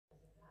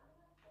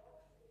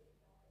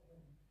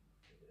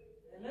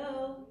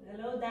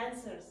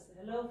dancers.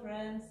 Hello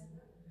friends.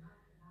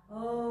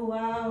 Oh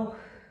wow,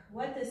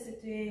 what a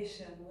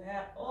situation. We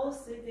are all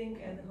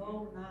sitting at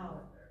home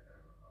now.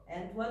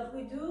 And what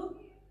we do?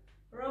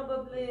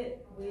 Probably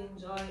we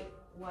enjoy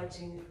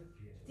watching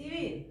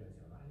TV.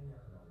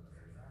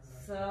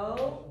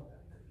 So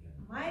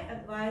my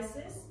advice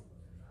is,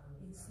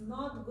 it's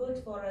not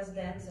good for us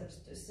dancers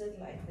to sit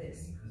like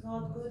this.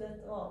 Not good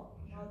at all.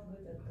 Not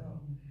good at all.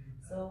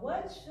 So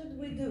what should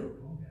we do?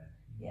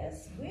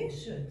 Yes, we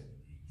should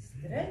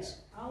stretch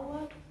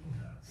our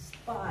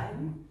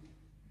spine.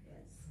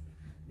 Yes,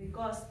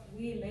 because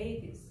we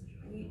ladies,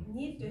 we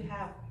need to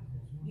have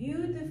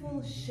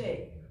beautiful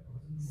shape.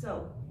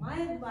 So my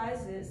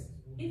advice is,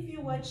 if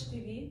you watch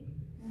TV,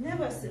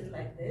 never sit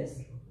like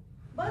this,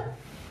 but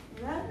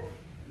rather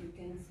you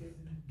can sit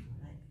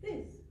like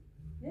this.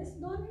 Yes,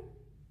 Donnie?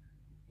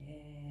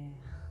 Yeah.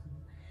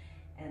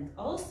 And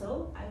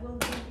also, I will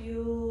give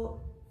you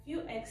a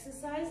few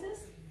exercises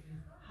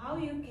how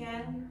you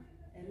can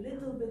a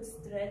little bit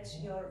stretch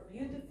your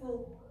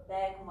beautiful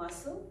back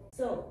muscle.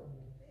 So,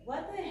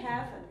 what I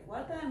have and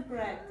what I'm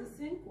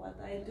practicing, what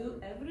I do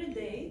every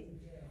day,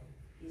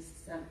 is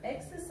some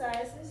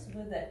exercises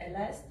with the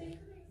elastic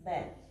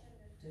band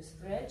to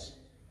stretch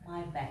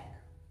my back.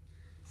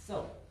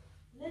 So,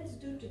 let's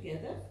do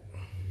together.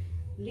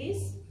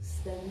 Please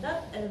stand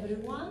up,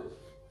 everyone.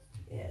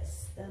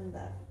 Yes, stand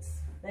up.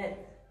 That.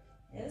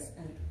 Yes,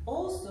 and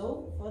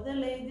also for the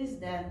ladies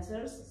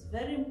dancers, it's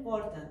very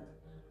important.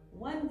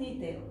 One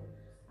detail.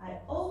 I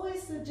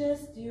always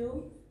suggest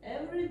you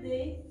every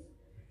day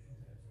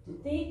to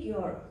take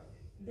your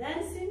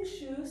dancing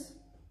shoes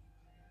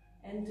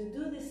and to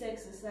do this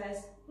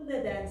exercise with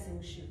the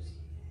dancing shoes.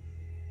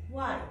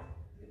 Why?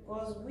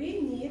 Because we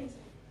need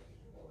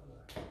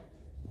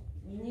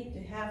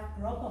to have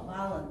proper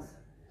balance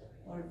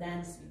for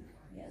dancing.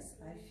 Yes,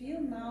 I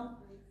feel now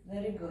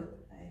very good.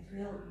 I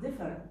feel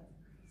different.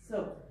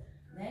 So,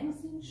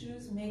 dancing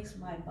shoes makes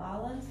my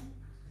balance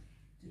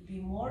to be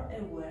more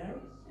aware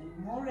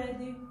and more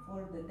ready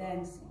for the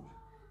dancing.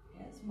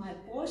 Yes, my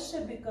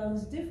posture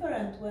becomes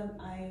different when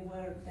I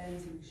wear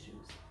dancing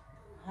shoes.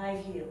 High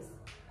heels.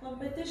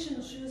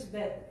 Competition shoes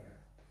better.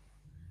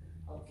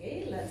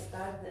 Okay, let's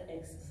start the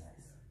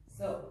exercise.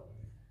 So,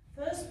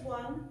 first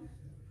one,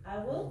 I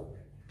will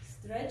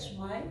stretch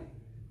my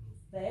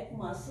back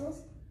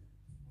muscles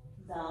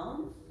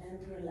down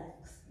and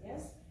relax.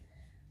 Yes?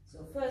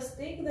 So first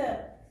take the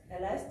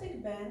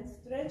elastic band,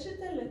 stretch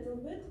it a little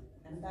bit,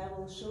 and I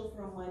will show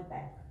from my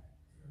back.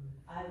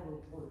 I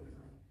will put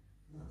my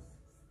muscles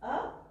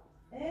up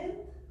and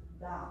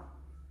down.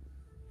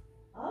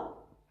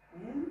 Up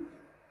and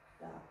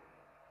down.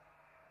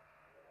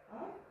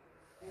 Up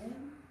and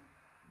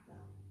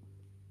down.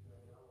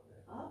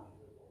 Up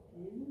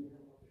and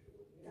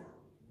down.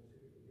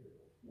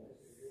 Yes,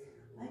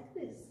 like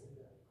this.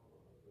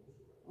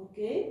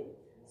 Okay?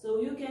 So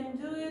you can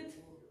do it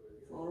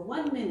for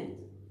 1 minute.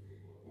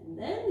 And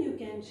then you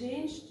can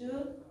change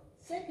to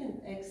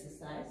second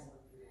exercise.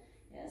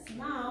 Yes,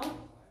 now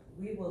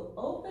we will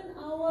open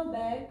our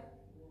back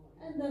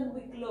and then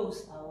we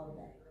close our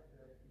back.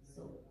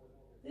 So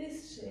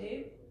this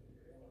shape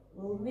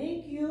will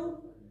make you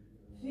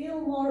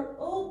feel more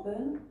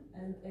open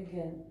and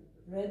again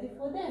ready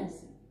for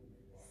dancing.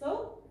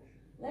 So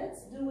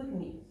let's do with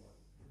me.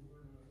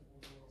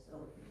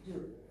 So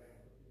do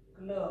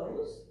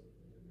close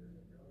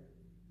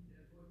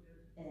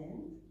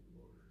and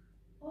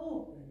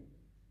open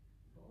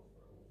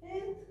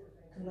and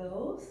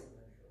close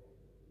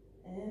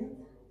and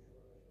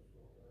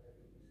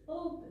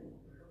open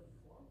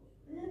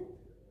and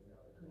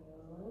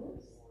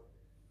close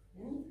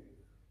and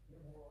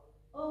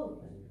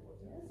open.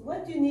 Yes.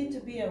 What you need to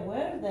be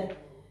aware that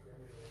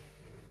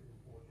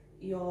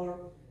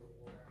your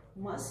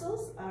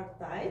muscles are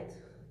tight,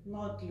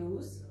 not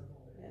loose.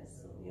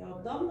 Yes, so your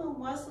abdominal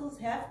muscles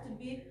have to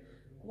be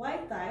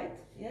quite tight.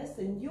 Yes,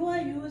 and you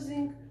are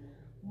using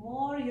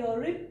more your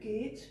rib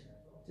cage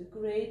to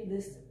create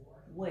this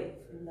wave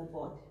in the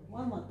body.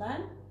 One more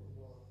time.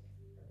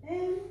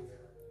 And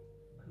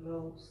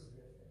close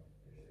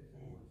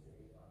and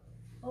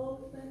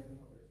open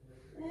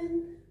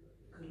and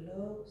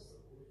close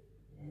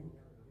and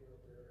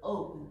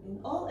open.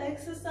 In all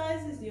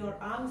exercises, your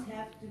arms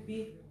have to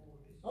be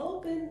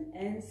open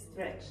and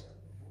stretched.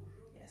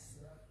 Yes,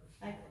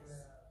 like this.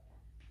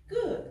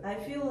 Good. I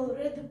feel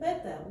already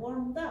better,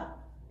 warmed up.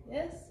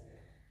 Yes.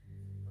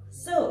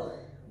 So,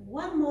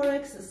 one more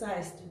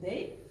exercise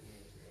today.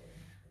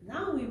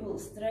 Now we will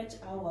stretch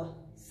our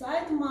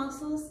side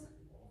muscles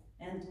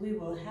and we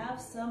will have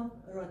some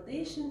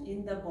rotation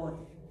in the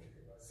body.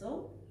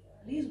 So,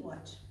 please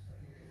watch.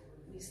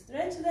 We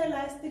stretch the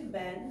elastic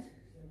band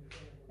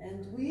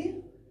and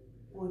we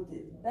put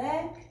it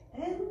back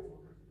and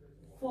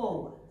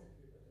forward.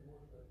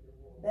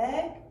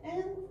 Back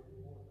and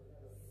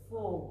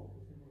forward.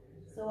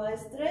 So I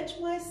stretch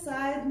my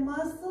side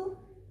muscle,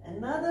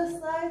 another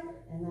side,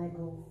 and I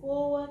go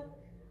forward,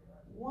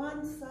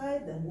 one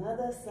side,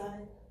 another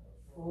side,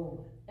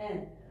 forward.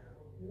 And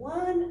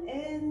 1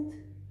 and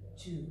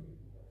 2,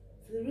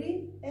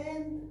 3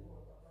 and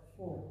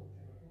 4.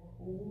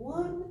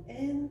 1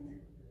 and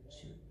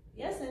 2.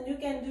 Yes, and you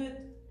can do it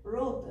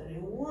rotary.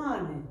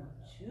 1 and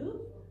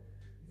 2,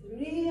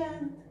 3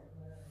 and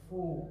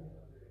 4.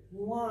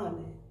 1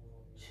 and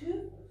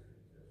 2,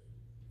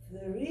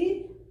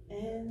 3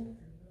 and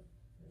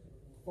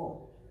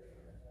 4.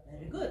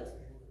 Very good.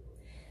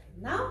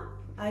 Now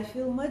I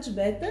feel much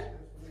better,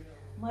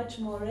 much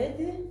more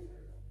ready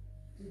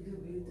to do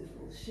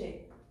beautiful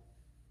shape.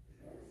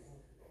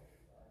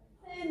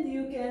 And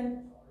you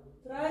can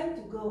try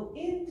to go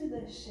into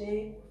the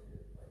shape.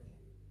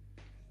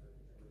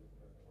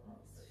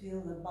 Let's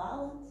feel the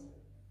balance.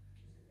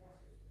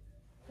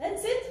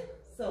 That's it.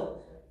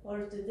 So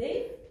for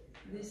today,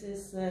 this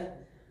is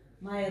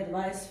my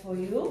advice for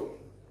you.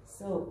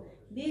 So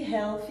be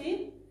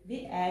healthy,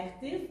 be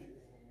active,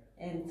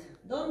 and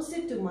don't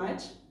sit too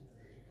much.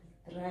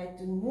 Try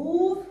to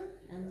move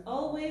and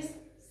always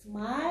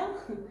smile.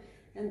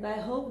 And I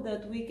hope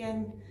that we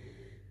can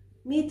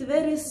meet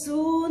very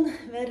soon,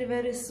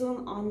 very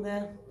soon on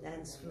the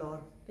dance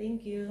floor.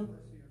 Thank you.